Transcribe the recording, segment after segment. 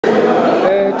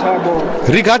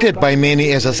Regarded by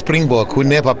many as a Springbok who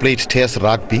never played Test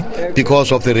rugby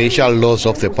because of the racial laws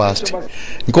of the past,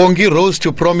 Nkonki rose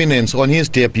to prominence on his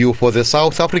debut for the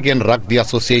South African Rugby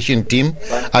Association team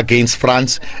against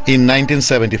France in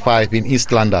 1975 in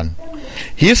East London.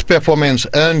 His performance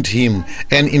earned him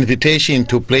an invitation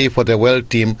to play for the world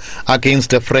team against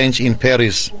the French in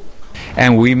Paris.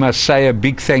 And we must say a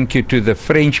big thank you to the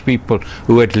French people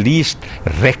who at least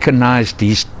recognized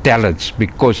his talents,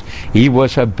 because he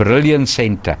was a brilliant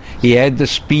centre. He had the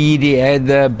speed, he had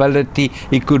the ability,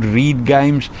 he could read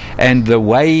games, and the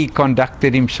way he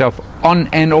conducted himself on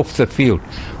and off the field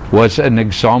was an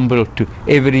example to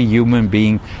every human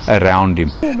being around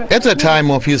him. At the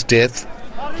time of his death,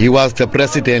 he was the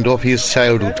president of his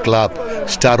childhood club,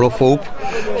 Star of Hope.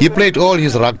 He played all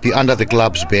his rugby under the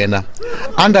club's banner.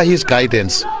 Under his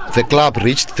guidance, the club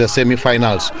reached the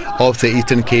semi-finals of the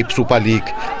Eastern Cape Super League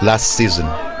last season.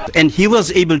 And he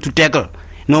was able to tackle,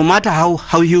 no matter how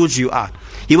huge you are.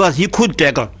 He could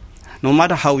tackle, no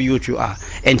matter how huge you are.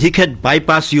 And he can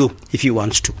bypass you if he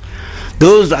wants to.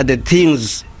 Those are the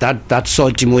things that saw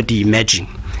Timothy emerging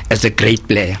as a great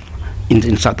player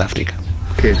in South Africa.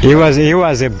 He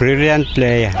was a brilliant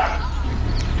player.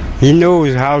 He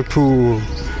knows how to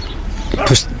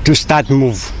start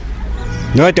move.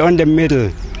 Not on the middle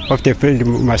of the field, you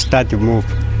must start the move.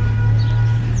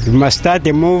 You must start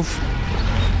the move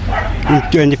in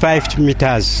 25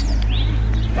 meters.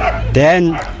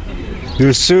 Then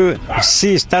you'll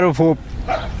see Star of Hope.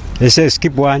 They say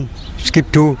skip 1,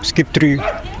 skip 2, skip 3.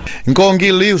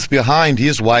 Nkonki leaves behind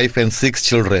his wife and 6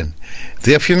 children.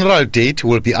 Their funeral date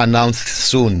will be announced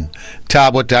soon.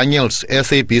 Thabo Daniels,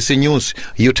 SABC News,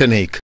 Uitenhage.